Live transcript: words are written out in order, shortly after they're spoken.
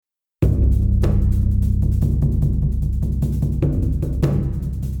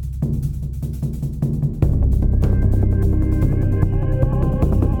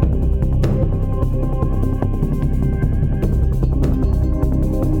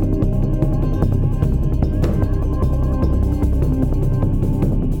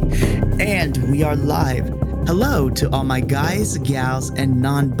are live. Hello to all my guys, gals, and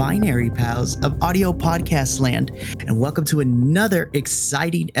non-binary pals of audio podcast land, and welcome to another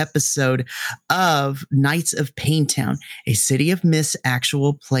exciting episode of Knights of Payne, a City of Mist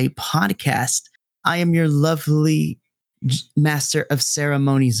actual play podcast. I am your lovely Master of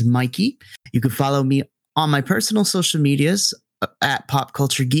Ceremonies, Mikey. You can follow me on my personal social medias at Pop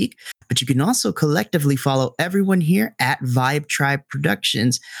Culture Geek, but you can also collectively follow everyone here at Vibe Tribe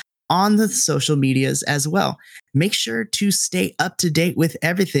Productions on the social medias as well. Make sure to stay up to date with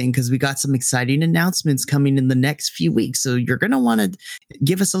everything because we got some exciting announcements coming in the next few weeks. So you're going to want to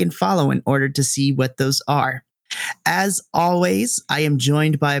give us a follow in order to see what those are. As always, I am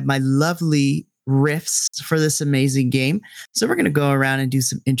joined by my lovely riffs for this amazing game. So we're going to go around and do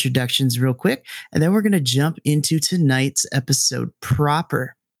some introductions real quick, and then we're going to jump into tonight's episode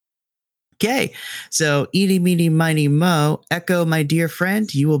proper. Okay, so eeny, meeny, miny, mo. Echo, my dear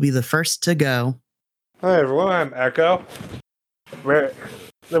friend, you will be the first to go. Hi everyone, I'm Echo.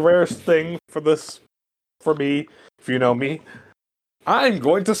 The rarest thing for me, if you know me, I'm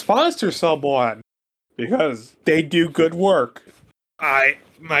going to sponsor someone because they do good work. My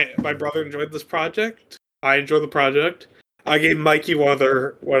brother enjoyed this project. I enjoy the project. I gave Mikey one of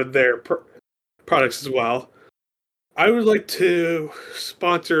their products as well. I would like to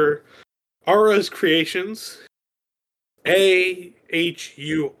sponsor Aura's Creations, AHURAS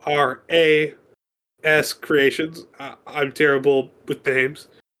Creations. I'm terrible with names.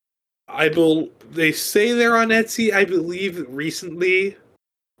 They say they're on Etsy. I believe recently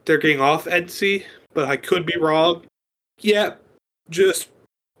they're getting off Etsy, but I could be wrong. Yeah, just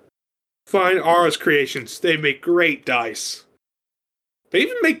find Aura's Creations. They make great dice. They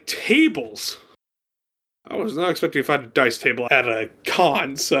even make tables. I was not expecting to find a dice table at a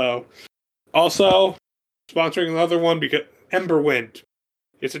con, so... Also, sponsoring another one because Emberwind.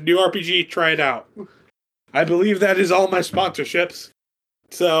 It's a new RPG, try it out. I believe that is all my sponsorships.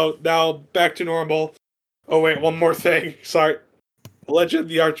 So, now back to normal. Oh wait, one more thing. Sorry. Legend of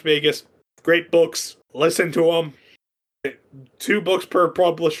the Archmagus. Great books. Listen to them. 2 books per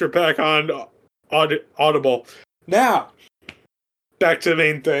publisher pack on Audible. Now, back to the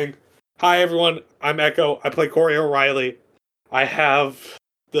main thing. Hi everyone, I'm Echo. I play Cory O'Reilly. I have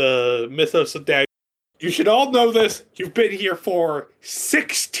the Mythos of Dagda. You should all know this. You've been here for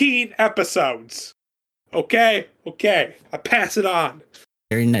 16 episodes. Okay? I pass it on.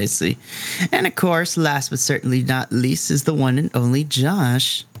 Very nicely. And of course, last but certainly not least, is the one and only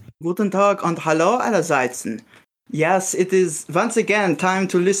Josh. Guten Tag und hallo allerseits. Yes, it is once again time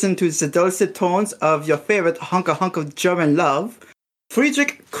to listen to the dulcet tones of your favorite hunk of German love,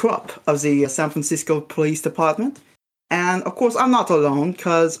 Fredrich of the San Francisco Police Department. And of course, I'm not alone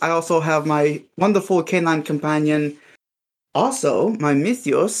because I also have my wonderful canine companion, also my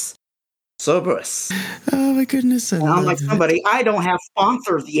Mythos, Cerberus. Oh my goodness. And I'm like somebody, I don't have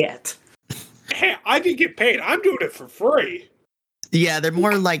sponsors yet. Hey, I didn't get paid. I'm doing it for free. Yeah, they're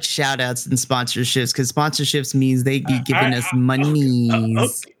more like shout outs than sponsorships because sponsorships means they be giving us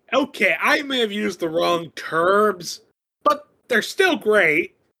monies. Okay, I may have used the wrong terms, but they're still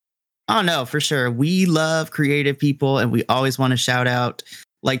great. Oh, no, for sure. We love creative people, and we always want to shout out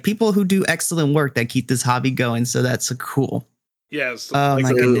like people who do excellent work that keep this hobby going. So that's cool. Yes. Oh,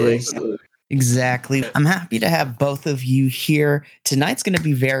 my goodness. Absolutely. Exactly. I'm happy to have both of you here. Tonight's going to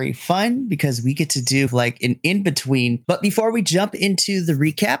be very fun because we get to do like an in-between. But before we jump into the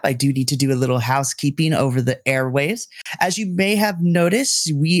recap, I do need to do a little housekeeping over the airwaves. As you may have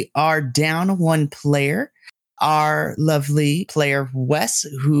noticed, we are down one player. Our lovely player, Wes,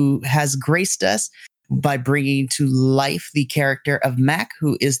 who has graced us by bringing to life the character of Mac,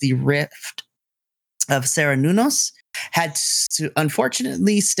 who is the Rift of Seranunos, had to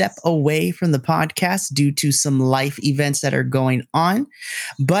unfortunately step away from the podcast due to some life events that are going on.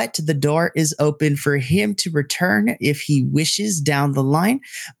 But the door is open for him to return if he wishes down the line.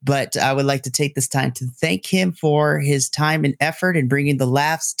 But I would like to take this time to thank him for his time and effort in bringing the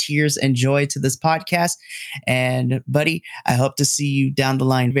laughs, tears, and joy to this podcast. And buddy, I hope to see you down the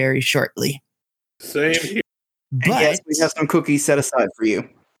line very shortly. Same here. But Yes, we have some cookies set aside for you.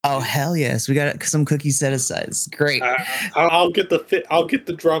 oh hell yes, we got some cookies set aside. It's great. I'll get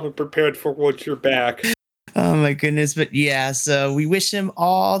the drama prepared for once you're back. Oh my goodness. But yeah, so we wish him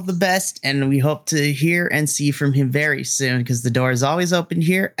all the best and we hope to hear and see from him very soon because the door is always open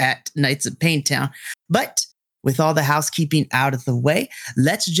here at Knights of Payne. But with all the housekeeping out of the way,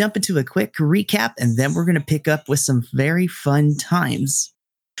 let's jump into a quick recap and then we're going to pick up with some very fun times.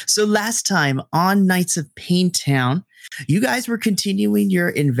 So last time on Knights of Payne, you guys were continuing your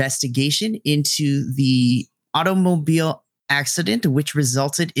investigation into the automobile accident, which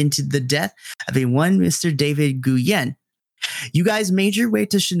resulted into the death of a one Mr. David Guyen. You guys made your way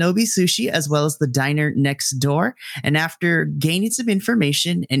to Shinobi Sushi as well as the diner next door. And after gaining some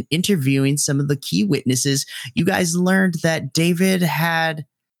information and interviewing some of the key witnesses, you guys learned that David had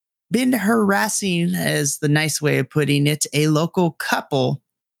been harassing, as the nice way of putting it, a local couple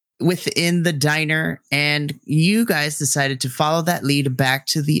within the diner. And you guys decided to follow that lead back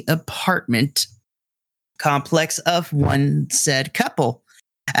to the apartment complex of one said couple.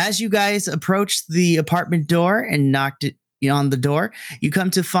 As you guys approached the apartment door and knocked it on the door, you come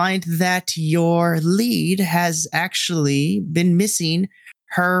to find that your lead has actually been missing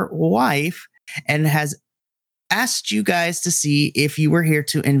her wife and has asked you guys to see if you were here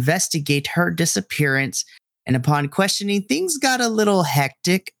to investigate her disappearance. And upon questioning, things got a little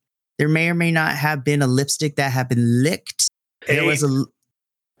hectic. There may or may not have been a lipstick that had been licked. There was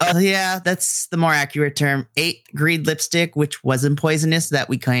oh yeah, that's the more accurate term. 8 green lipstick, which wasn't poisonous, that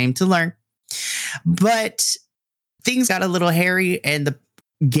we came to learn. But things got a little hairy and the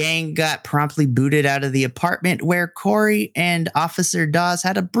gang got promptly booted out of the apartment, where Cory and Officer Dawes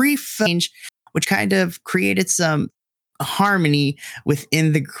had a brief change, which kind of created some harmony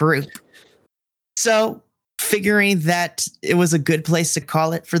within the group. So, figuring that it was a good place to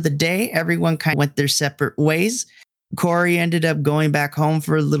call it for the day, everyone kind of went their separate ways. Cory ended up going back home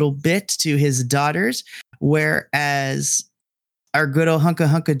for a little bit to his daughters, whereas our good old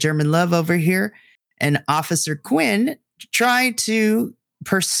hunka German love over here and Officer Quinn tried to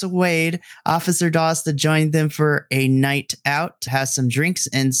persuade Officer Dawes to join them for a night out to have some drinks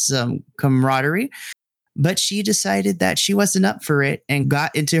and some camaraderie. But she decided that she wasn't up for it and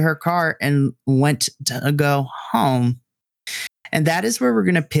got into her car and went to go home. And that is where we're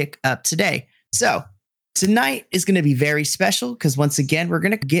going to pick up today. So tonight is going to be very special because once again, we're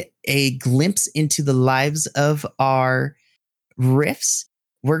going to get a glimpse into the lives of our riffs.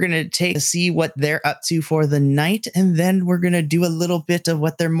 We're going to see what they're up to for the night. And then we're going to do a little bit of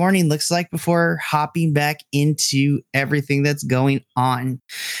what their morning looks like before hopping back into everything that's going on.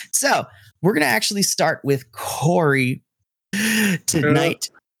 So we're going to actually start with Cory tonight.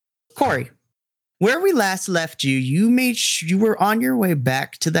 Cory, where we last left you, you were on your way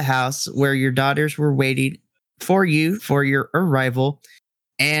back to the house where your daughters were waiting for you for your arrival.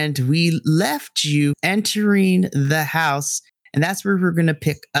 And we left you entering the house. And that's where we're going to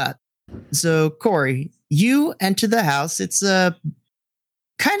pick up. So, Cory, you enter the house. It's a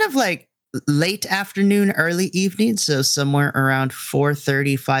kind of like late afternoon, early evening. So somewhere around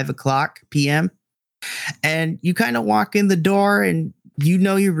 4:30, 5 o'clock p.m. And you kind of walk in the door and you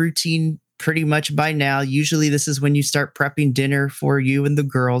know your routine pretty much by now. Usually this is when you start prepping dinner for you and the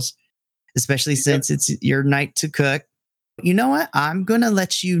girls, especially since it's your night to cook. You know what? I'm going to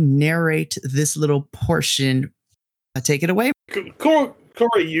let you narrate this little portion. Take it away.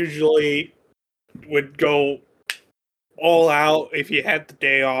 Cory usually would go all out if he had the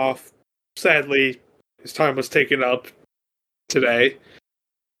day off. Sadly, his time was taken up today.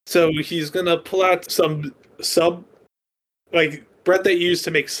 So he's going to pull out some like bread that you use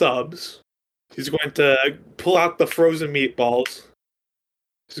to make subs. He's going to pull out the frozen meatballs.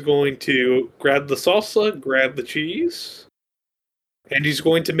 He's going to grab the salsa, grab the cheese. And he's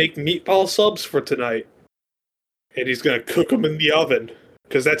going to make meatball subs for tonight. And he's going to cook them in the oven.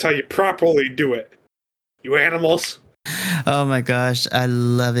 Because that's how you properly do it. You animals. Oh my gosh, I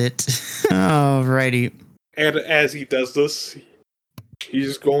love it. Alrighty. And as he does this,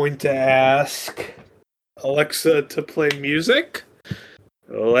 he's going to ask Alexa to play music.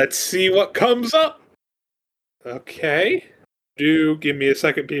 Let's see what comes up. Okay. Do give me a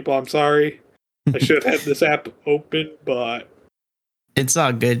second, people. I'm sorry. I should have had this app open, but it's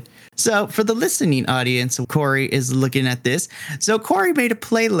all good. So for the listening audience, Cory is looking at this. So Cory made a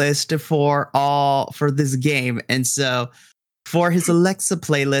playlist for this game. And so for his Alexa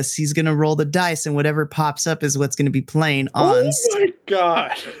playlist, he's going to roll the dice and whatever pops up is what's going to be playing on. Oh my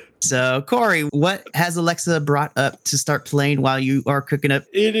God. So Cory, what has Alexa brought up to start playing while you are cooking up?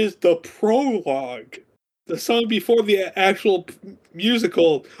 It is the prologue. The song before the actual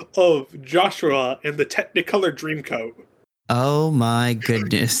musical of Joshua and the Technicolor Dreamcoat. Oh my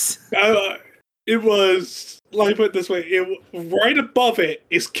goodness. It was, let me put it this way, right above it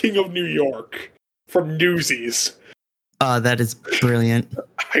is King of New York from Newsies. Oh, that is brilliant.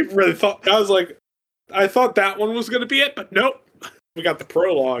 I really thought, I thought that one was going to be it, but nope. We got the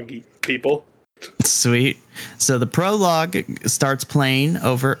prologue, people. Sweet. So the prologue starts playing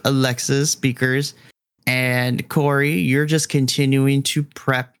over Alexa's speakers. And Cory, you're just continuing to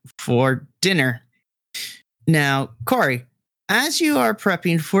prep for dinner. Now, Cory, as you are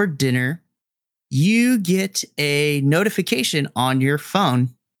prepping for dinner, you get a notification on your phone.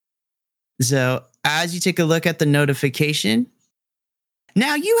 So as you take a look at the notification,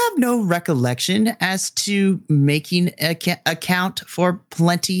 now you have no recollection as to making an account for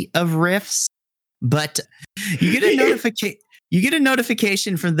Plenty of Rifts, but you get a notification. You get a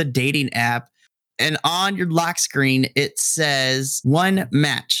notification from the dating app, and on your lock screen it says one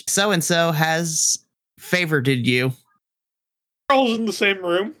match. So and so has favorited you. Girls in the same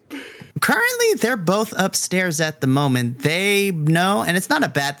room. Currently, they're both upstairs at the moment. They know, and it's not a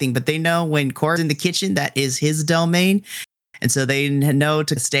bad thing, but they know when Cory's in the kitchen, that is his domain. And so they know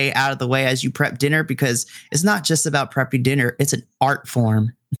to stay out of the way as you prep dinner, because it's not just about prepping dinner. It's an art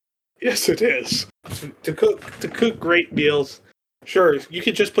form. Yes, it is. To cook great meals, sure, you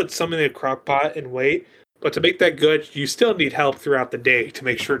can just put some in a crock pot and wait. But to make that good, you still need help throughout the day to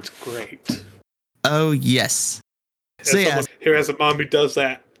make sure it's great. Oh, yes. So yeah, here has a mom who does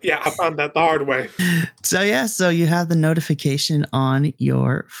that. Yeah, I found that the hard way. So you have the notification on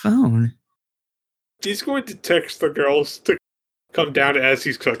your phone. He's going to text the girls to come down as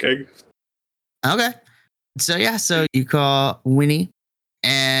he's cooking. Okay. So you call Winnie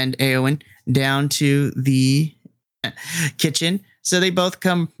and Eowyn down to the kitchen. So they both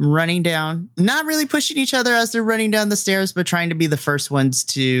come running down, not really pushing each other as they're running down the stairs, but trying to be the first ones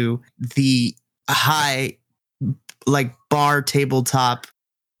to the high, like, bar tabletop.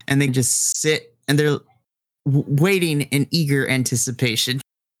 And they just sit and they're waiting in eager anticipation.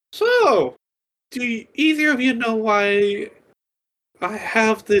 So, do either of you know why I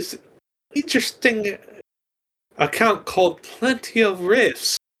have this interesting account called Plenty of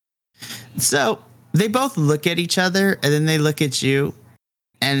Rifts? So they both look at each other and then they look at you.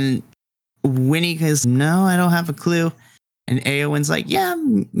 And Winnie goes, "No, I don't have a clue." And Eowyn's like, "Yeah,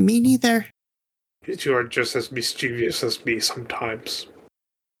 me neither." You are just as mischievous as me sometimes.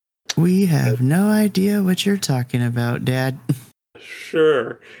 We have no idea what you're talking about, Dad.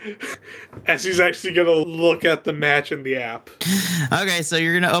 Sure. As he's actually going to look at the match in the app. Okay, so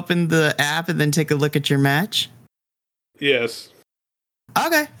you're going to open the app and then take a look at your match? Yes.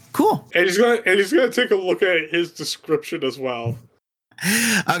 Okay, cool. And he's going to take a look at his description as well.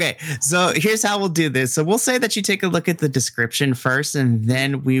 Okay, so here's how we'll do this. So we'll say that you take a look at the description first, and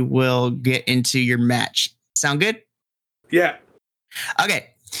then we will get into your match. Sound good? Yeah. Okay.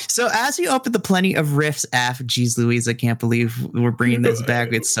 So as you open the Plenty of Rifts app, geez Louise, I can't believe we're bringing this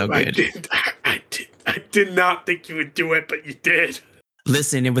back. It's so good. I did not think you would do it, but you did.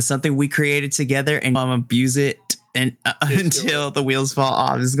 Listen, it was something we created together, and abuse it and until the wheels fall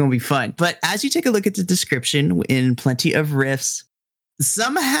off. This is going to be fun. But as you take a look at the description in Plenty of Rifts,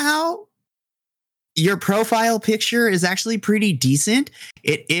 somehow your profile picture is actually pretty decent.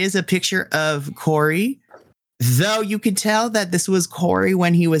 It is a picture of Cory. Though you could tell that this was Cory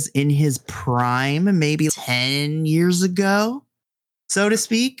when he was in his prime, maybe 10 years ago, so to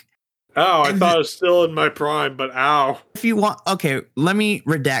speak. Oh, I thought I was still in my prime, but ow. If you want, okay, let me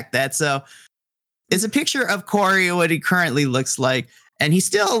redact that. So it's a picture of Cory, what he currently looks like. And he's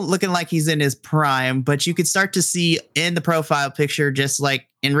still looking like he's in his prime, but you could start to see in the profile picture, just like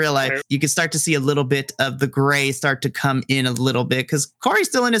in real life, you could start to see a little bit of the gray start to come in a little bit, because Cory's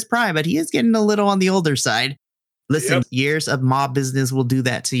still in his prime, but he is getting a little on the older side. Listen, Years of mob business will do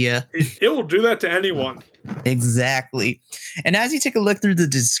that to you. It will do that to anyone. Exactly. And as you take a look through the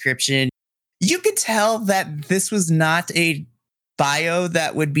description, you could tell that this was not a bio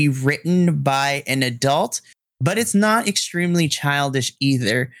that would be written by an adult, but it's not extremely childish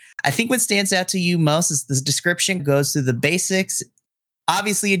either. I think what stands out to you most is the description goes through the basics.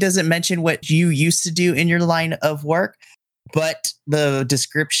 Obviously, it doesn't mention what you used to do in your line of work, but the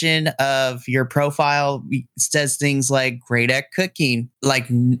description of your profile says things like great at cooking, like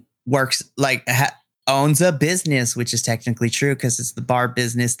works, like owns a business, which is technically true because it's the bar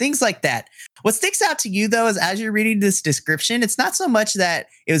business, things like that. What sticks out to you, though, is as you're reading this description, it's not so much that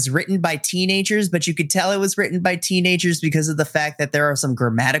it was written by teenagers, but you could tell it was written by teenagers because of the fact that there are some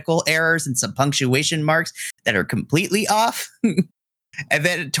grammatical errors and some punctuation marks that are completely off. And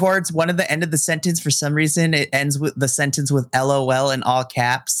then towards one of the end of the sentence, for some reason, it ends with the sentence with LOL in all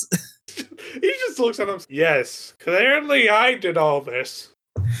caps. He just looks at him. Yes, clearly I did all this.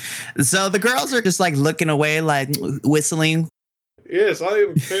 So the girls are just like looking away, like whistling. Yes, I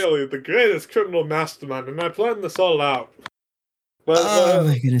am clearly the greatest criminal mastermind, and I planned this all out. But, oh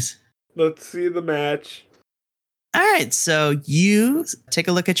my goodness. Let's see the match. All right, so you take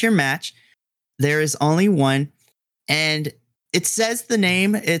a look at your match. There is only one, and it says the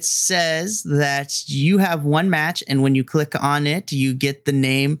name. It says that you have one match, and when you click on it, you get the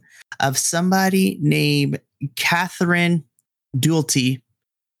name of somebody named Catherine Dualty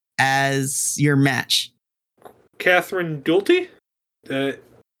as your match? Catherine Dulte?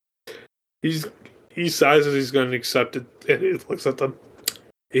 He sighs as he's going to accept it, and he looks at them.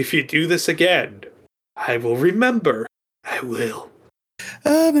 If you do this again, I will remember. I will.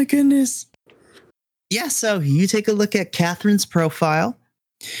 Oh my goodness. Yeah, so you take a look at Catherine's profile.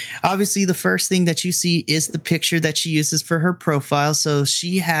 Obviously, the first thing that you see is the picture that she uses for her profile. So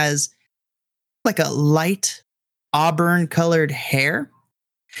she has like a light auburn colored hair,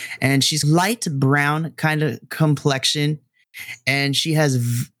 and she's light brown kind of complexion. And she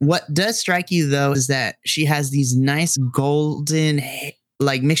has what does strike you though is that she has these nice golden,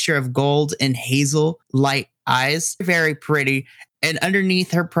 like mixture of gold and hazel light eyes. Very pretty. And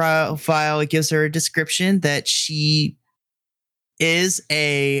underneath her profile, it gives her a description that she is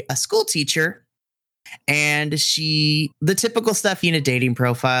a school teacher, and the typical stuff in a dating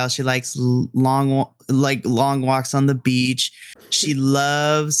profile. She likes long walks on the beach. She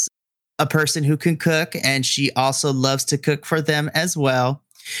loves a person who can cook, and she also loves to cook for them as well.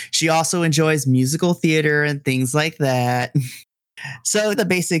 She also enjoys musical theater and things like that. So the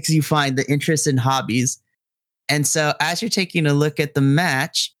basics you find, the interests and hobbies. And so as you're taking a look at the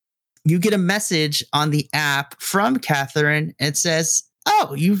match, you get a message on the app from Catherine. It says,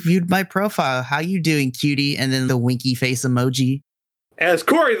 "Oh, you viewed my profile. How you doing, cutie?" And then the winky face emoji. As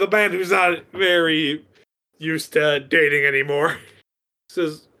Cory, the man who's not very used to dating anymore,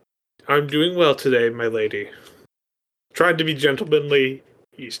 says, "I'm doing well today, my lady. Trying to be gentlemanly.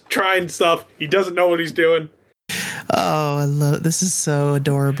 He's trying stuff. He doesn't know what he's doing." Oh, this is so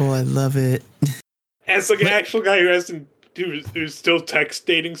adorable. I love it. As like an actual guy who's still text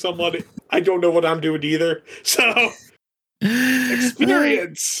dating someone, I don't know what I'm doing either. So,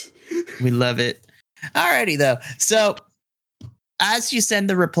 experience. We love it. Alrighty, though. So, as you send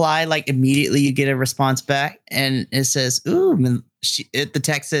the reply, like immediately you get a response back, and it says, "Ooh," the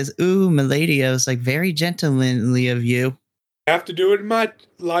text says, "Ooh, milady." I was like, "Very gentlemanly of you." I have to do it in my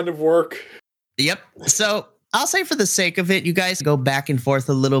line of work. Yep. So, I'll say for the sake of it, you guys go back and forth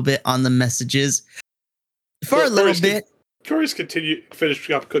a little bit on the messages. For a little bit. Cory's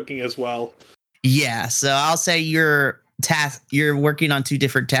finishing up cooking as well. Yeah, so I'll say you're working on two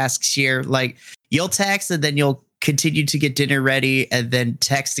different tasks here. Like you'll text and then you'll continue to get dinner ready and then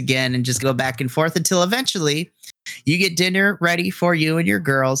text again and just go back and forth until eventually you get dinner ready for you and your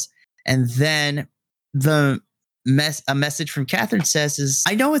girls. And then a message from Catherine says,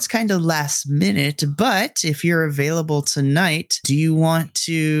 "I know it's kind of last minute, but if you're available tonight, do you want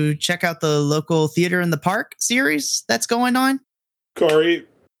to check out the local theater in the park series that's going on?" Cory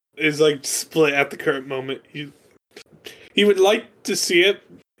is like split at the current moment. He would like to see it,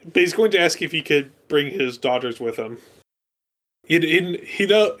 but he's going to ask if he could bring his daughters with him.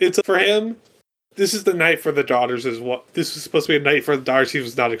 It's for him. This is the night for the daughters. This is supposed to be a night for the daughters. He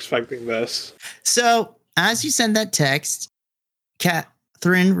was not expecting this. So as you send that text,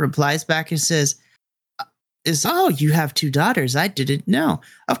 Catherine replies back and says, "Oh, you have two daughters. I didn't know.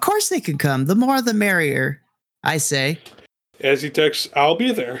 Of course they can come. The more the merrier," I say. As he texts, "I'll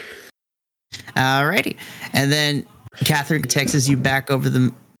be there." Alrighty. And then Catherine texts you back over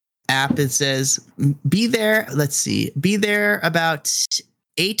the app and says, "Be there. Let's see. Be there about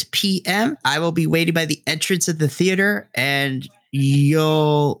 8 p.m. I will be waiting by the entrance of the theater, and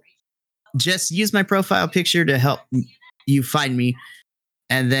you'll just use my profile picture to help you find me."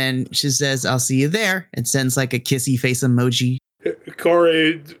 And then she says, "I'll see you there," and sends like a kissy face emoji.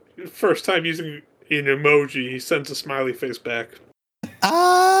 Cory, first time using an emoji, he sends a smiley face back.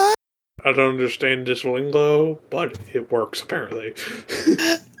 I don't understand this lingo, but it works apparently.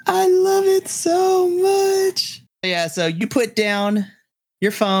 I love it so much. Yeah, so you put down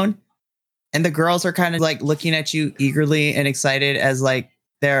your phone, and the girls are kind of like looking at you eagerly and excited as like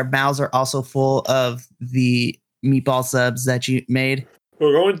their mouths are also full of the meatball subs that you made.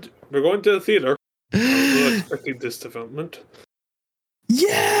 We're going to the theater. I was expecting this development.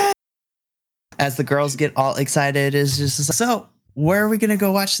 Yeah. As the girls get all excited, is just so. Where are we gonna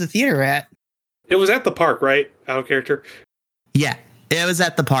go watch the theater at? It was at the park, right? Out of character. Yeah, it was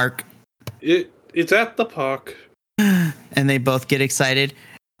at the park. It's at the park. And they both get excited.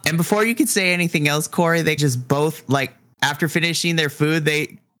 And before you can say anything else, Cory, they just both like after finishing their food,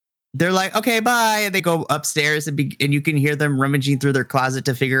 they're like, "Okay, bye," and they go upstairs and you can hear them rummaging through their closet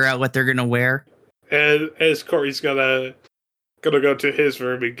to figure out what they're gonna wear. And as Cory's gonna go to his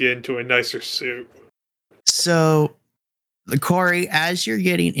room and get into a nicer suit. So, Cory, as you're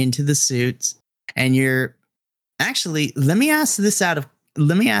getting into the suits, and you're actually, let me ask this out of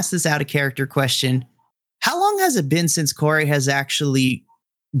character question. How long has it been since Cory has actually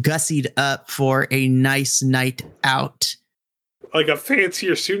gussied up for a nice night out? like a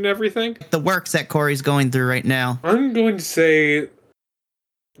fancier suit and everything. The works that Cory's going through right now. I'm going to say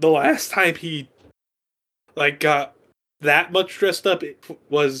the last time he like got that much dressed up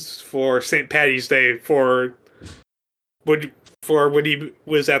was for St. Patty's Day for when he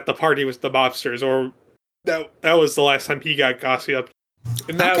was at the party with the mobsters, or that was the last time he got gossy up.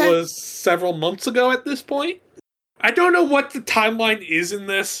 And that was several months ago at this point. I don't know what the timeline is in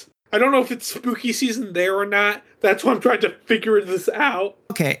this. I don't know if it's spooky season there or not. That's why I'm trying to figure this out.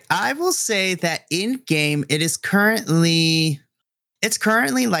 Okay, I will say that in game it's currently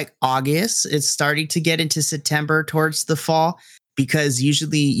like August. It's starting to get into September towards the fall, because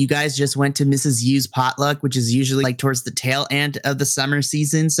usually you guys just went to Mrs. U's potluck, which is usually like towards the tail end of the summer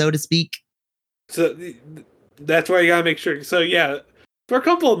season, so to speak. So that's why you gotta make sure. So yeah, for a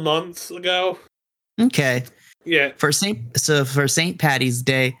couple of months ago. Okay. Yeah. For St. Patty's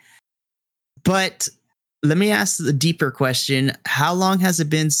Day. But let me ask the deeper question. How long has it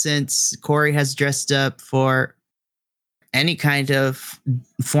been since Cory has dressed up for any kind of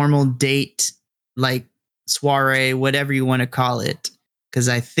formal date, like soiree, whatever you want to call it? Because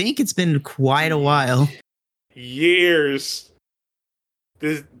I think it's been quite a while. Years.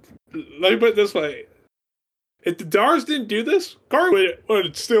 Let me put it this way. If the Dars didn't do this, Cory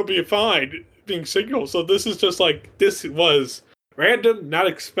would still be fine being single. So this is just like, this was random, not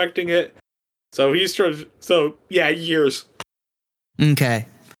expecting it. So years. Okay.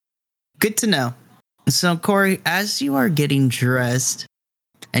 Good to know. So, Cory, as you are getting dressed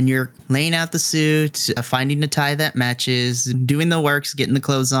and you're laying out the suit, finding a tie that matches, doing the works, getting the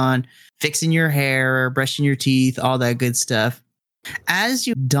clothes on, fixing your hair, brushing your teeth, all that good stuff. As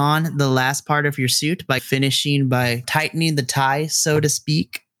you don the last part of your suit by tightening the tie, so to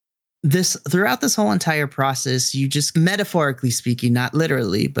speak, throughout this whole entire process, you just, metaphorically speaking, not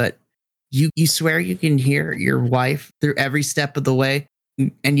literally, but you swear you can hear your wife through every step of the way,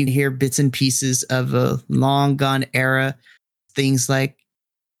 and you hear bits and pieces of a long gone era, things like,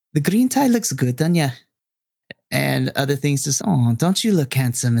 the green tie looks good on ya, and other things just, oh, don't you look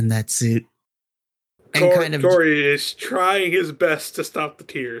handsome in that suit? And Cory is trying his best to stop the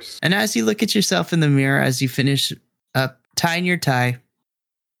tears. And as you look at yourself in the mirror, as you finish up tying your tie,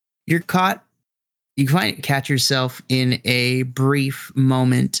 you catch yourself in a brief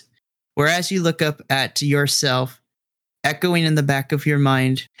moment where, as you look up at yourself, echoing in the back of your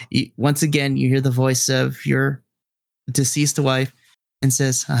mind, once again, you hear the voice of your deceased wife and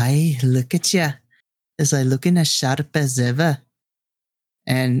says, "Hi, look at ya. As I looking as sharp as ever."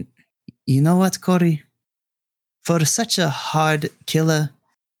 And you know what, Cory? For such a hard killer,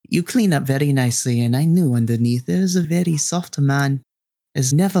 you clean up very nicely, and I knew underneath there was a very soft man.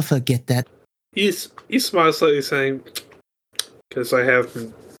 As never forget that. He smiles slightly, saying, "Because I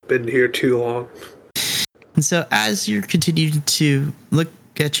haven't been here too long." And so as you're continuing to look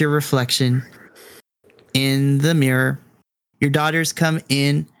at your reflection in the mirror, your daughters come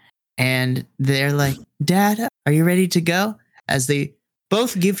in and they're like, "Dad, are you ready to go?" As they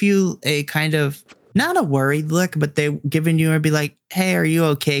both give you a kind of, not a worried look, but they're giving you be like, "Hey, are you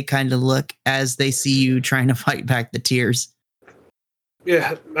okay?" kind of look, as they see you trying to fight back the tears.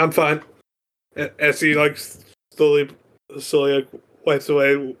 Yeah, I'm fine. As he like slowly like, wipes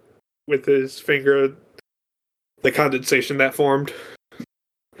away with his finger the condensation that formed.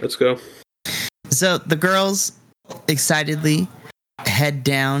 Let's go. So the girls excitedly head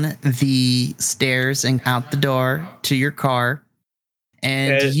down the stairs and out the door to your car.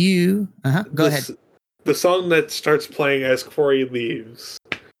 And you... Go ahead. The song that starts playing as Cory leaves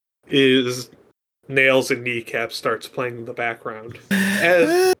is Nails and Kneecaps starts playing in the background.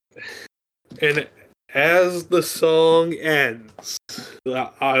 And as the song ends...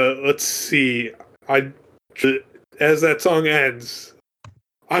 let's see... As that song ends,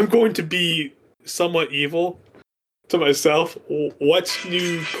 I'm going to be somewhat evil to myself. What's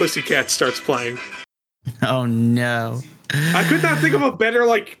New Pussycat starts playing? Oh no. I could not think of a better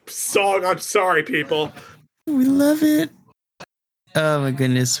song. I'm sorry, people. We love it. Oh my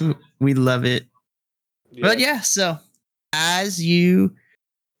goodness. We love it. Yeah. But yeah, so as you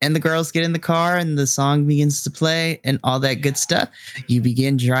and the girls get in the car and the song begins to play and all that good stuff, you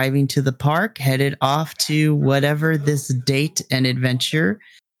begin driving to the park, headed off to whatever this date and adventure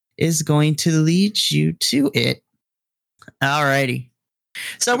is going to lead you to it. Alrighty.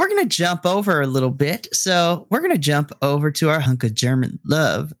 So we're going to jump over a little bit. So we're going to jump over to our hunk of German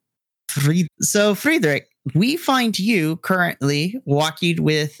love. So Fredrich, we find you currently walking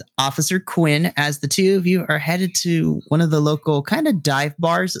with Officer Quinn as the two of you are headed to one of the local kind of dive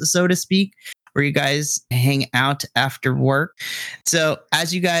bars, so to speak, where you guys hang out after work. So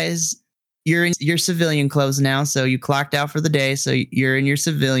as you guys you're in your civilian clothes now, so you clocked out for the day, so you're in your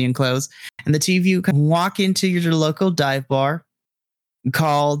civilian clothes, and the two of you walk into your local dive bar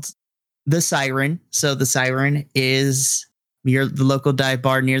called the Siren. So the Siren is the local dive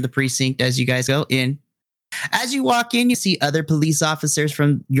bar near the precinct as you guys go in. As you walk in, you see other police officers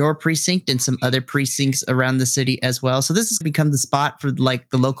from your precinct and some other precincts around the city as well. So this has become the spot for like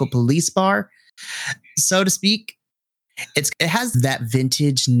the local police bar, so to speak. It has that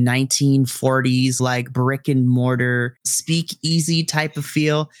vintage 1940s like brick and mortar speakeasy type of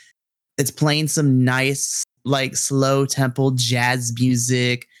feel. It's playing some nice like slow tempo jazz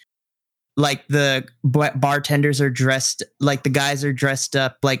music. Like the bartenders are dressed like the guys are dressed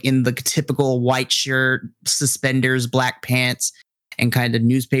up like in the typical white shirt, suspenders, black pants, and kind of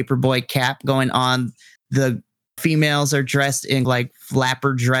newspaper boy cap going on. The females are dressed in like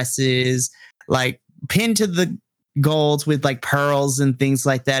flapper dresses, like pinned to the golds with like pearls and things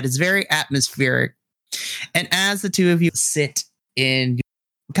like that. It's very atmospheric. And as the two of you sit in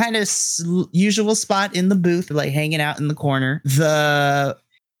kind of usual spot in the booth, like hanging out in the corner, the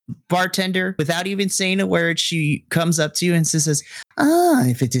bartender, without even saying a word, she comes up to you and says,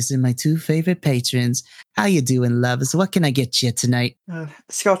 if it isn't my two favorite patrons, how you doing, lovers? What can I get you tonight?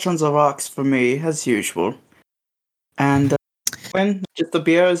 Scotch on the rocks for me, as usual. And when just the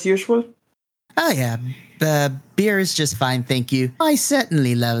beer as usual? Oh, yeah. The beer is just fine, thank you. I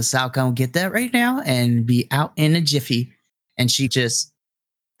certainly love, so I'll go get that right now and be out in a jiffy. And she just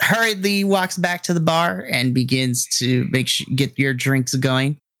hurriedly walks back to the bar and begins to get your drinks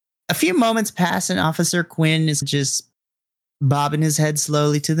going. A few moments pass and Officer Quinn is just bobbing his head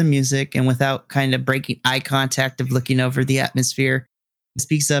slowly to the music, and without kind of breaking eye contact of looking over the atmosphere,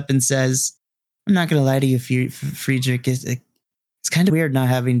 speaks up and says, I'm not going to lie to you, Fredrich. It's kind of weird not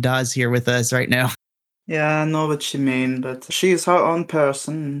having Daz here with us right now. Yeah, I know what you mean, but she is her own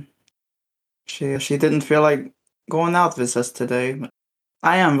person. She didn't feel like going out with us today.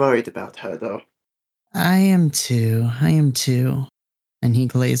 I am worried about her, though. I am too. And he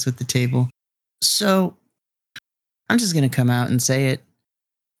plays with the table. So, I'm just going to come out and say it.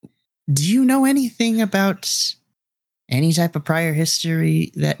 Do you know anything about any type of prior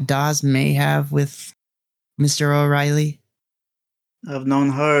history that Daz may have with Mr. O'Reilly? I've known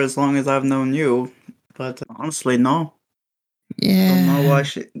her as long as I've known you, but honestly, no. Yeah. I don't know why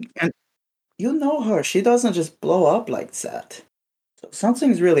she... And you know her. She doesn't just blow up like that. So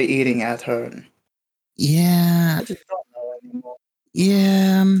something's really eating at her. Yeah. I just don't know anymore.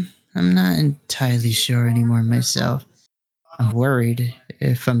 Yeah, I'm not entirely sure anymore myself. I'm worried,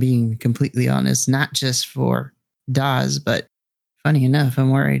 if I'm being completely honest, not just for Daz, but funny enough, I'm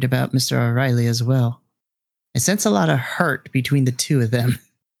worried about Mr. O'Reilly as well. I sense a lot of hurt between the two of them.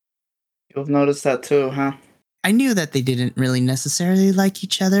 You've noticed that too, huh? I knew that they didn't really necessarily like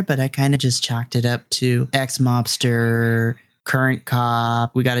each other, but I kind of just chalked it up to ex-mobster, current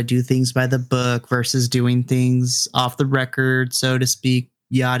cop, we got to do things by the book versus doing things off the record, so to speak,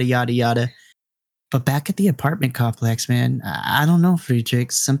 yada, yada, yada. But back at the apartment complex, man, I don't know,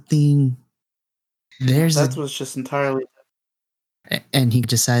 Fredrich, something... That was just entirely... And he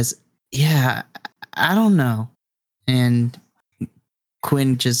just says, yeah, I don't know. And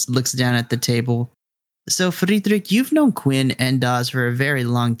Quinn just looks down at the table. So, Fredrich, you've known Quinn and Daz for a very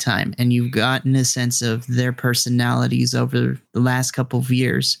long time, and you've gotten a sense of their personalities over the last couple of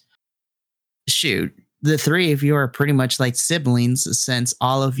years. Shoot, the three of you are pretty much like siblings, since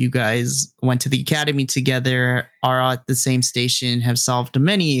all of you guys went to the academy together, are at the same station, have solved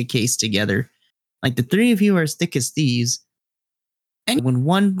many a case together. Like, the three of you are as thick as thieves. And when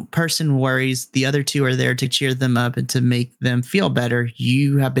one person worries, the other two are there to cheer them up and to make them feel better.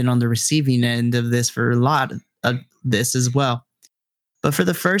 You have been on the receiving end of this for a lot of this as well. But for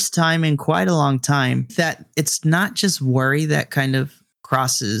the first time in quite a long time, that it's not just worry that kind of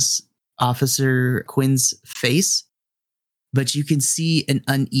crosses Officer Quinn's face, but you can see an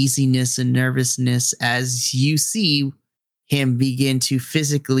uneasiness and nervousness as you see him begin to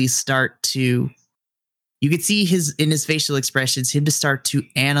physically start to... You could see in his facial expressions, him to start to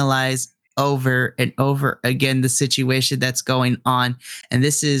analyze over and over again the situation that's going on. And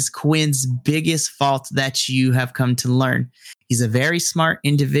this is Quinn's biggest fault that you have come to learn. He's a very smart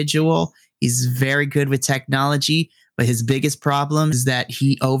individual. He's very good with technology, but his biggest problem is that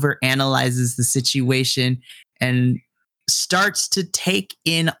he overanalyzes the situation and starts to take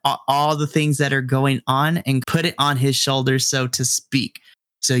in all the things that are going on and put it on his shoulders, so to speak.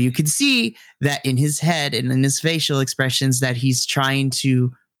 So you can see that in his head and in his facial expressions that he's trying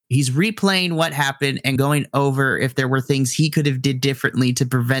to, he's replaying what happened and going over if there were things he could have did differently to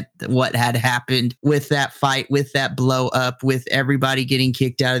prevent what had happened with that fight, with that blow up, with everybody getting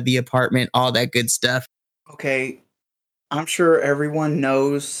kicked out of the apartment, all that good stuff. Okay, I'm sure everyone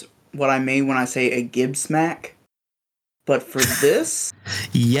knows what I mean when I say a gib smack. But for this,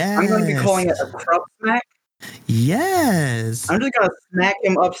 yes, I'm going to be calling it a Krupp smack. Yes. I'm just going to smack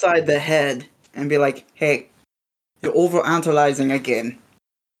him upside the head and be like, hey, you're over-analyzing again.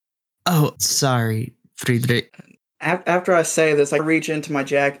 Oh, sorry, Fredrich. After I say this, I reach into my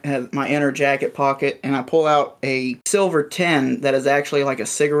inner jacket pocket, and I pull out a silver tin that is actually like a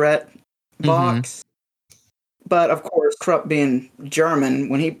cigarette box. But of course, Krupp being German,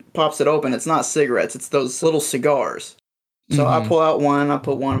 when he pops it open, it's not cigarettes, it's those little cigars. So I pull out one, I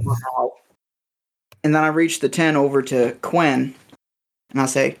put one in my mouth, and then I reach the tin over to Quinn, and I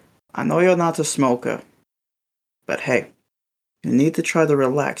say, I know you're not a smoker, but hey, you need to try to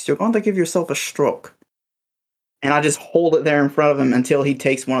relax. You're going to give yourself a stroke. And I just hold it there in front of him until he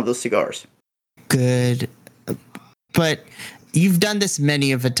takes one of those cigars. Good. But you've done this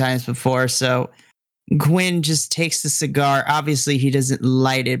many of the times before, so Quinn just takes the cigar. Obviously, he doesn't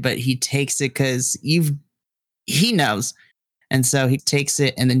light it, but he takes it because he knows. And so he takes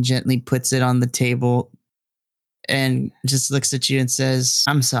it and then gently puts it on the table and just looks at you and says,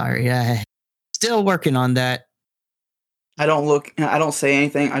 I'm sorry. Still working on that. I don't say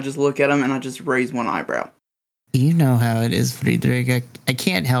anything. I just look at him and I just raise one eyebrow. You know how it is, Fredrich. I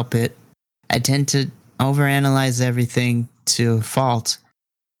can't help it. I tend to overanalyze everything to a fault,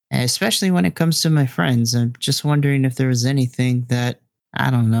 especially when it comes to my friends. I'm just wondering if there was anything that,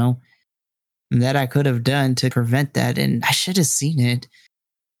 I don't know, that I could have done to prevent that, and I should have seen it.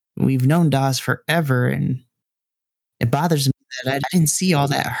 We've known Dawes forever, and it bothers me that I didn't see all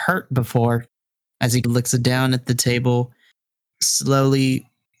that hurt before. As he looks down at the table, slowly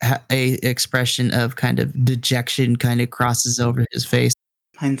a expression of kind of dejection kind of crosses over his face.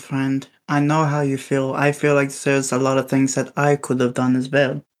 My friend, I know how you feel. I feel like there's a lot of things that I could have done as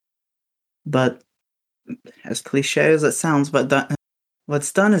well. But, as cliche as it sounds, but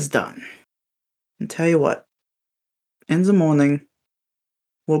what's done is done. And tell you what, in the morning,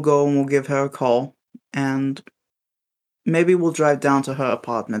 we'll go and we'll give her a call, and maybe we'll drive down to her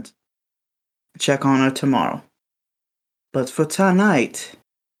apartment, check on her tomorrow. But for tonight,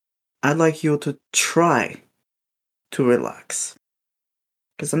 I'd like you to try to relax.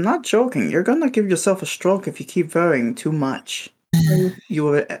 Because I'm not joking, you're gonna give yourself a stroke if you keep worrying too much. You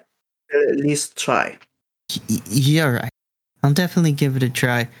will at least try. You're right. I'll definitely give it a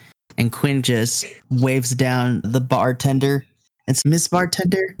try. And Quinn just waves down the bartender. It's Miss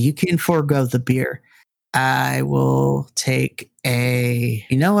Bartender, you can forego the beer. I will take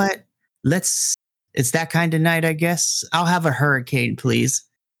you know what? It's that kind of night, I guess. I'll have a hurricane, please.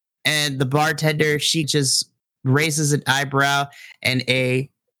 And the bartender, she just raises an eyebrow and a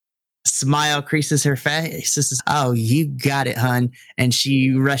smile creases her face. This is, oh, you got it, hun. And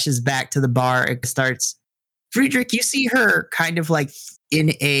she rushes back to the bar and starts. Fredrich, you see her kind of like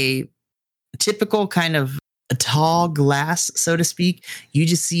in a typical kind of a tall glass, so to speak. You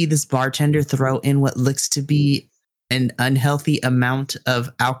just see this bartender throw in what looks to be an unhealthy amount of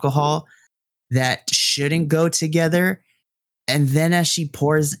alcohol that shouldn't go together. And then as she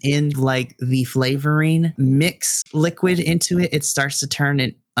pours in like the flavoring mix liquid into it, it starts to turn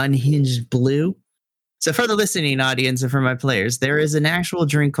an unhinged blue. So for the listening audience and for my players, there is an actual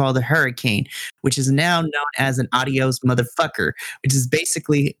drink called a Hurricane, which is now known as an adios motherfucker, which is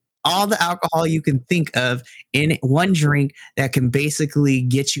basically all the alcohol you can think of in one drink that can basically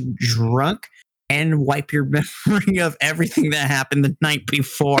get you drunk and wipe your memory of everything that happened the night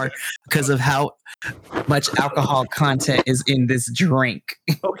before because of how much alcohol content is in this drink.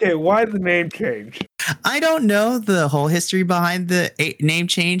 Okay, why the name change? I don't know the whole history behind the name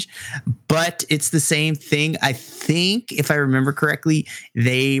change, but it's the same thing. I think, if I remember correctly,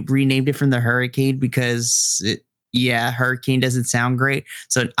 they renamed it from the Hurricane because, Hurricane doesn't sound great.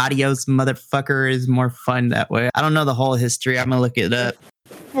 So an adios motherfucker is more fun that way. I don't know the whole history. I'm going to look it up.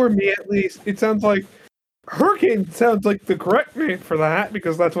 For me, at least, it sounds like Hurricane sounds like the correct name for that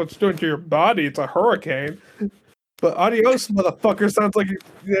because that's what's doing to your body. It's a hurricane. But adios, motherfucker, sounds like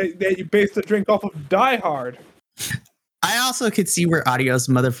that you based the drink off of Die Hard. I also could see where adios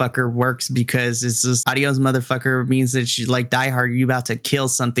motherfucker works because it's just adios motherfucker means that you like Die Hard, you're about to kill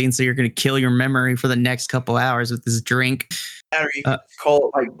something, so you're going to kill your memory for the next couple hours with this drink. Or you can call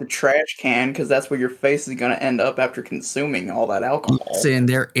it like the trash can because that's where your face is going to end up after consuming all that alcohol. Listen,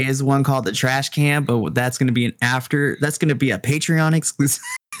 there is one called the trash can, but that's going to be that's going to be a Patreon exclusive.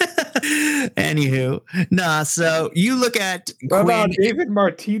 Anywho, nah. So you look at What about Quinn. David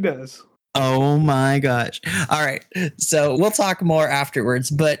Martinez? Oh my gosh! All right, so we'll talk more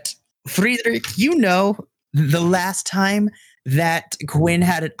afterwards. But Friedrich, the last time that Quinn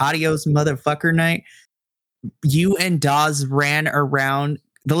had an adios motherfucker night, you and Dawes ran around.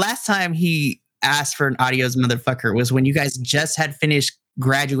 The last time he asked for an adios motherfucker was when you guys just had finished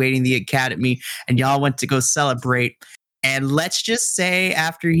graduating the academy and y'all went to go celebrate. And let's just say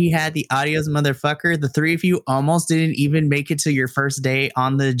after he had the adios motherfucker, the three of you almost didn't even make it to your first day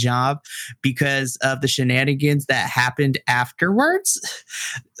on the job because of the shenanigans that happened afterwards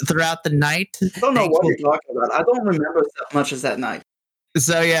throughout the night. I don't know what you're talking about. I don't remember as much as that night.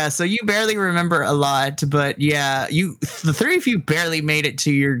 So you barely remember a lot, but yeah, the three of you barely made it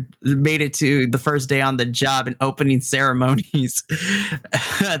to the first day on the job and opening ceremonies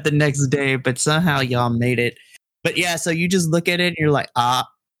the next day, but somehow y'all made it. But yeah, so you just look at it and you're like,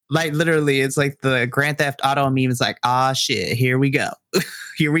 like literally, it's like the Grand Theft Auto meme. It's like, shit, here we go.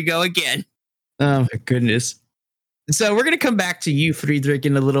 Here we go again. Oh my goodness. So we're going to come back to you, Friedrich,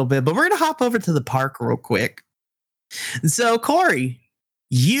 in a little bit, but we're going to hop over to the park real quick. So Cory,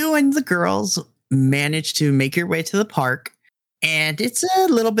 you and the girls managed to make your way to the park, and it's a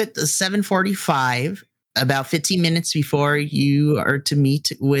little bit 7:45, about 15 minutes before you are to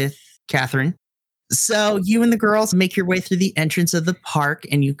meet with Catherine. So you and the girls make your way through the entrance of the park,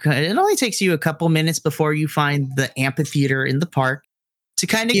 and it only takes you a couple minutes before you find the amphitheater in the park. To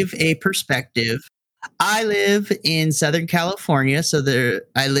kind of give a perspective, I live in Southern California, so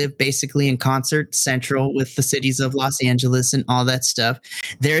I live basically in Concert Central with the cities of Los Angeles and all that stuff.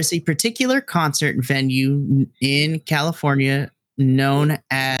 There's a particular concert venue in California known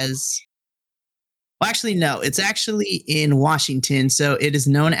as... Well, actually, no, it's actually in Washington. So it is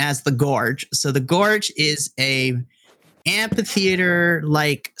known as the Gorge. So the Gorge is a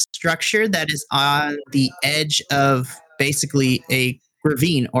amphitheater-like structure that is on the edge of basically a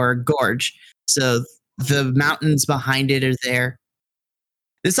ravine or a gorge. So the mountains behind it are there.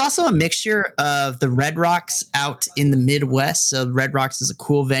 There's also a mixture of the Red Rocks out in the Midwest. So Red Rocks is a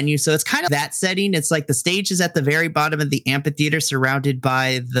cool venue. So it's kind of that setting. It's like the stage is at the very bottom of the amphitheater surrounded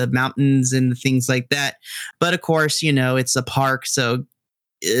by the mountains and things like that. But of course, it's a park. So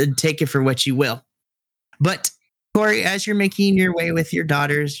take it for what you will. But Cory, as you're making your way with your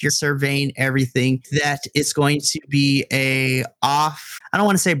daughters, you're surveying everything, that it's going to be I don't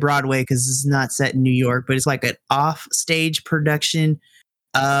want to say Broadway because this is not set in New York, but it's like an off-stage production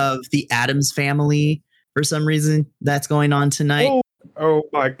of the Addams Family for some reason that's going on tonight. Oh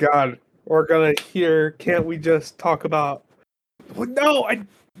my God. We're going to hear, can't we just talk about... No,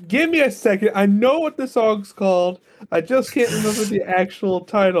 give me a second. I know what the song's called. I just can't remember the actual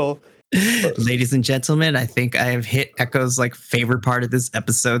title. Ladies and gentlemen, I think I have hit Echo's favorite part of this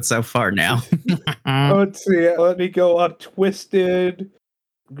episode so far now. Let's see. Let me go up. Twisted,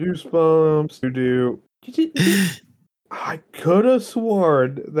 Goosebumps, Voodoo. I could have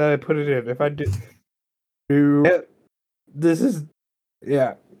sworn that I put it in. If I did, this is,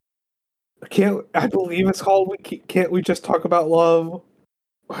 yeah. I believe it's called Can't We Just Talk About Love?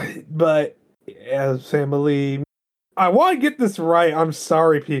 But as family, I want to get this right. I'm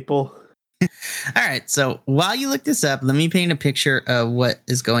sorry, people. All right. So while you look this up, let me paint a picture of what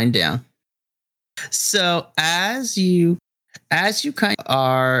is going down. So as you kind of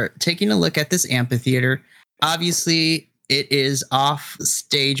are taking a look at this amphitheater, obviously it is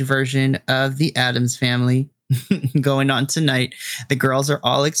off-stage version of the Addams Family going on tonight. The girls are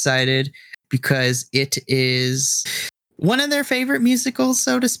all excited because it is one of their favorite musicals,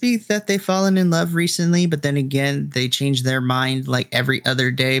 so to speak, that they've fallen in love recently. But then again, they change their mind like every other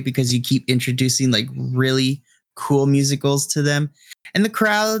day because you keep introducing really cool musicals to them. And the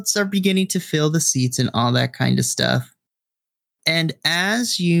crowds are beginning to fill the seats and all that kind of stuff. And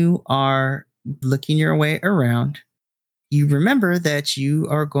as you are looking your way around, you remember that you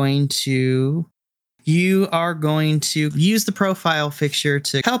are going to use the profile picture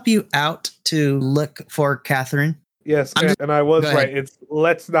to help you out to look for Catherine. Yes, and I was right. It's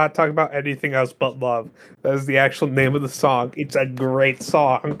Let's Not Talk About Anything Else But Love. That is the actual name of the song. It's a great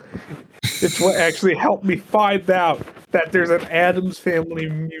song. It's what actually helped me find out that there's an Addams Family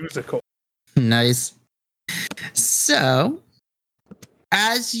musical. Nice. So,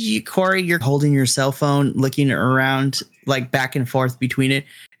 as Cory, you're holding your cell phone, looking around back and forth between it.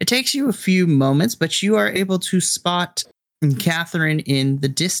 It takes you a few moments, but you are able to spot Catherine in the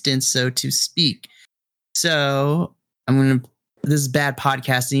distance, so to speak. So this is bad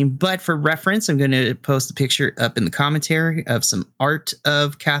podcasting, but for reference, I'm going to post a picture up in the commentary of some art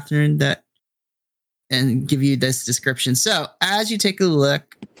of Catherine and give you this description. So as you take a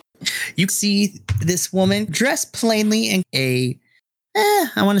look, You see this woman dressed plainly in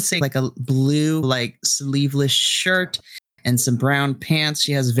I want to say like a blue, like sleeveless shirt and some brown pants.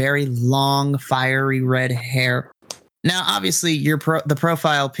 She has very long, fiery red hair. Now, obviously, the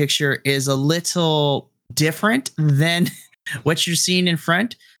profile picture is a little different than what you're seeing in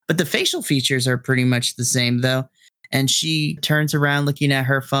front, but the facial features are pretty much the same, though. And she turns around looking at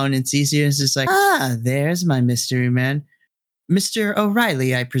her phone and sees you and is just like, there's my mystery man. Mr.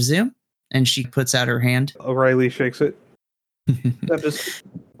 O'Reilly, I presume. And she puts out her hand. O'Reilly shakes it.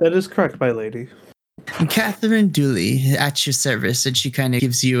 That is correct, my lady. Catherine Dooley, at your service. And she kind of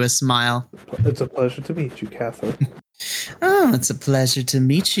gives you a smile. It's a pleasure to meet you, Catherine. Oh, it's a pleasure to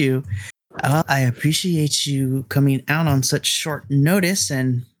meet you. I appreciate you coming out on such short notice.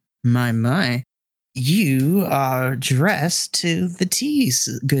 And my, you are dressed to the T's,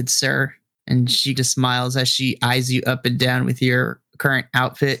 good sir. And she just smiles as she eyes you up and down with your current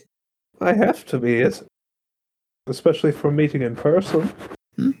outfit. I have to be, especially for meeting in person.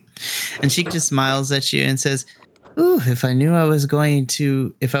 And she just smiles at you and says, "Ooh, if I knew I was going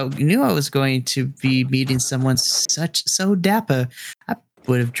to be meeting someone so dapper, I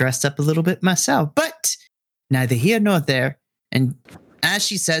would have dressed up a little bit myself. But neither here nor there." And as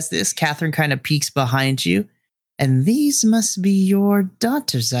she says this, Catherine kind of peeks behind you. "And these must be your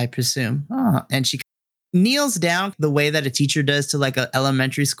daughters, I presume." Oh, and she kneels down the way that a teacher does to like an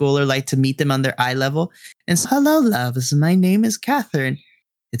elementary schooler, like to meet them on their eye level. And says, "Hello, loves. My name is Catherine.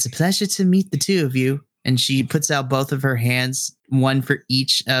 It's a pleasure to meet the two of you." And she puts out both of her hands, one for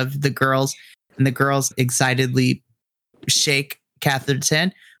each of the girls. And the girls excitedly shake Catherine's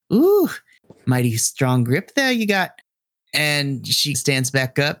hand. "Ooh, mighty strong grip there you got." And she stands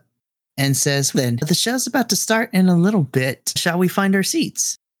back up and says, "Then the show's about to start in a little bit. Shall we find our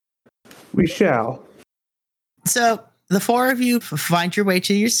seats?" We shall. So the four of you find your way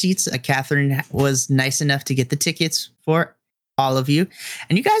to your seats. Catherine was nice enough to get the tickets for all of you.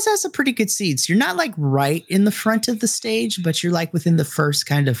 And you guys have some pretty good seats. You're not like right in the front of the stage, but you're like within the first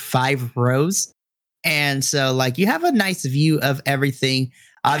kind of 5 rows. And so like you have a nice view of everything.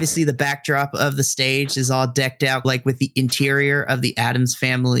 Obviously, the backdrop of the stage is all decked out like with the interior of the Addams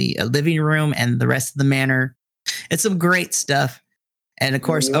family living room and the rest of the manor. It's some great stuff. And of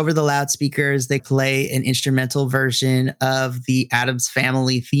course, over the loudspeakers, they play an instrumental version of the Addams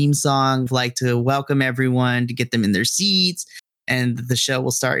Family theme song, like to welcome everyone, to get them in their seats. And the show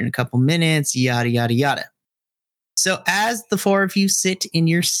will start in a couple minutes, yada, yada, yada. So as the four of you sit in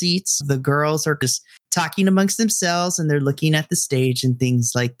your seats, the girls are just talking amongst themselves and they're looking at the stage and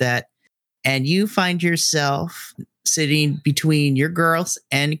things like that. And you find yourself sitting between your girls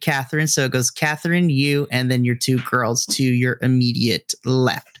and Catherine. So it goes Catherine, you, and then your 2 girls to your immediate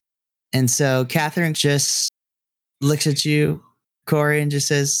left. And so Catherine just looks at you, Cory, and just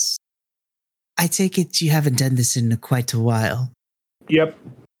says, "I take it you haven't done this in quite a while." Yep.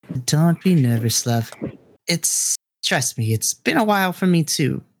 "Don't be nervous, love. Trust me, it's been a while for me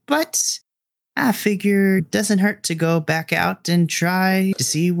too. But I figure it doesn't hurt to go back out and try to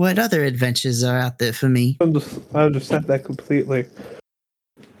see what other adventures are out there for me." I understand that completely.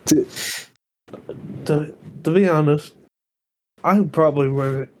 To be honest, I probably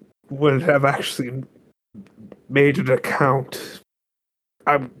would have actually made an account.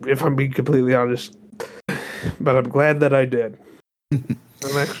 If I'm being completely honest, but I'm glad that I did.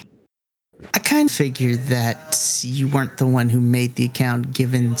 I kind of figured that you weren't the one who made the account,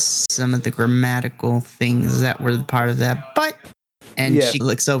 given some of the grammatical things that were part of that. But, and she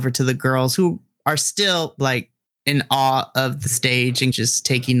looks over to the girls who are still like in awe of the stage and just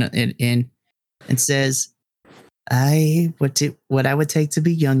taking it in, and says, what I would take to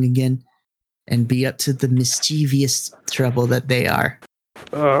be young again and be up to the mischievous trouble that they are."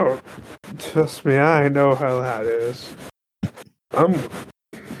 Oh, trust me, I know how that is. I'm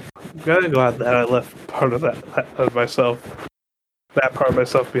kind of glad that I left part of that part of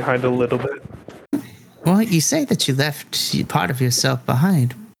myself behind a little bit. Well, you say that you left part of yourself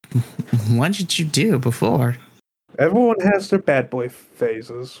behind. What did you do before? Everyone has their bad boy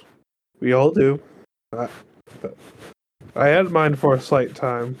phases. We all do. I had mine for a slight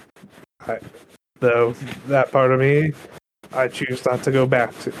time. Though that part of me, I choose not to go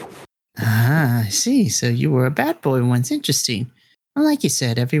back to. Ah, I see. So you were a bad boy once. Interesting. Well, like you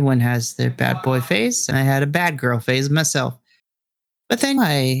said, everyone has their bad boy phase, and I had a bad girl phase myself. But then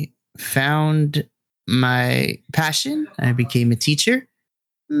I found my passion. I became a teacher.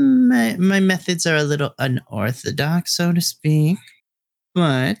 My methods are a little unorthodox, so to speak.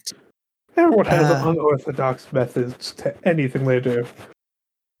 But everyone has unorthodox methods to anything they do.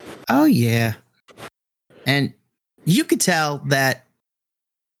 Oh, yeah. And you could tell that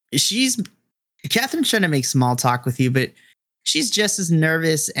Catherine's trying to make small talk with you, but she's just as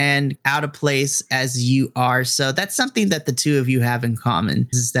nervous and out of place as you are. So that's something that the two of you have in common,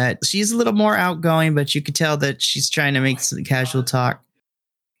 is that she's a little more outgoing, but you could tell that she's trying to make some casual talk.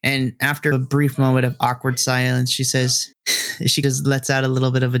 And after a brief moment of awkward silence, she just lets out a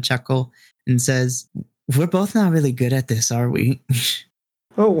little bit of a chuckle and says, "We're both not really good at this, are we?"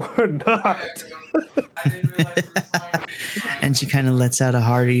 Oh, we're not. And she kind of lets out a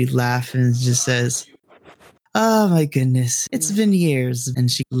hearty laugh and just says, "Oh my goodness, it's been years." And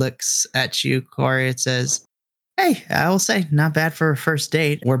she looks at you, Cory. It says, "Hey, I will say, not bad for a first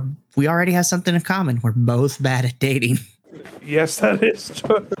date. We already have something in common. We're both bad at dating." Yes, that is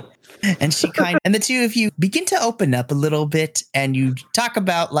true. And and the two of you begin to open up a little bit, and you talk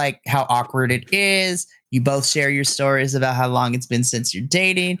about like how awkward it is. You both share your stories about how long it's been since you're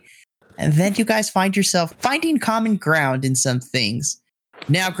dating. And then you guys find yourself finding common ground in some things.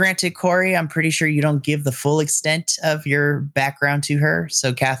 Now, granted, Cory, I'm pretty sure you don't give the full extent of your background to her.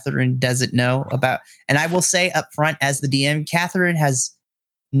 So Catherine doesn't know about, and I will say up front as the DM, Catherine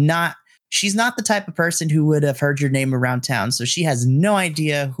she's not the type of person who would have heard your name around town. So she has no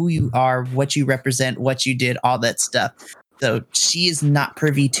idea who you are, what you represent, what you did, all that stuff. So she is not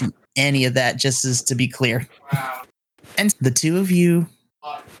privy to any of that, just as to be clear. Wow. And the two of you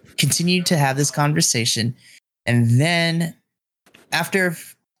continue to have this conversation. And then after a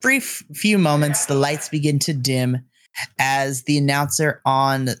brief few moments, the lights begin to dim as the announcer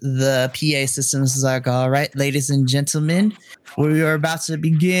on the PA system is like, "All right, ladies and gentlemen, we are about to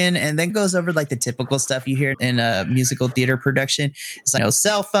begin," and then goes over like the typical stuff you hear in a musical theater production. It's like no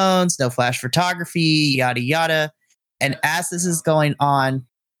cell phones, no flash photography, yada, yada. And as this is going on,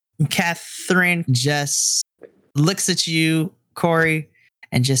 Catherine just looks at you, Cory,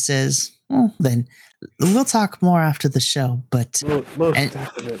 and just says, "Well, then we'll talk more after the show." But most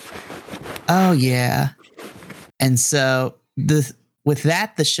definitely. Oh, yeah. And so with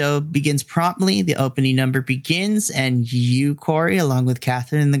that, the show begins promptly. The opening number begins, and you, Cory, along with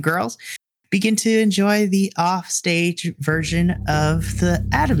Catherine and the girls, begin to enjoy the offstage version of the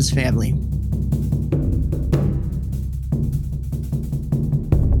Addams Family.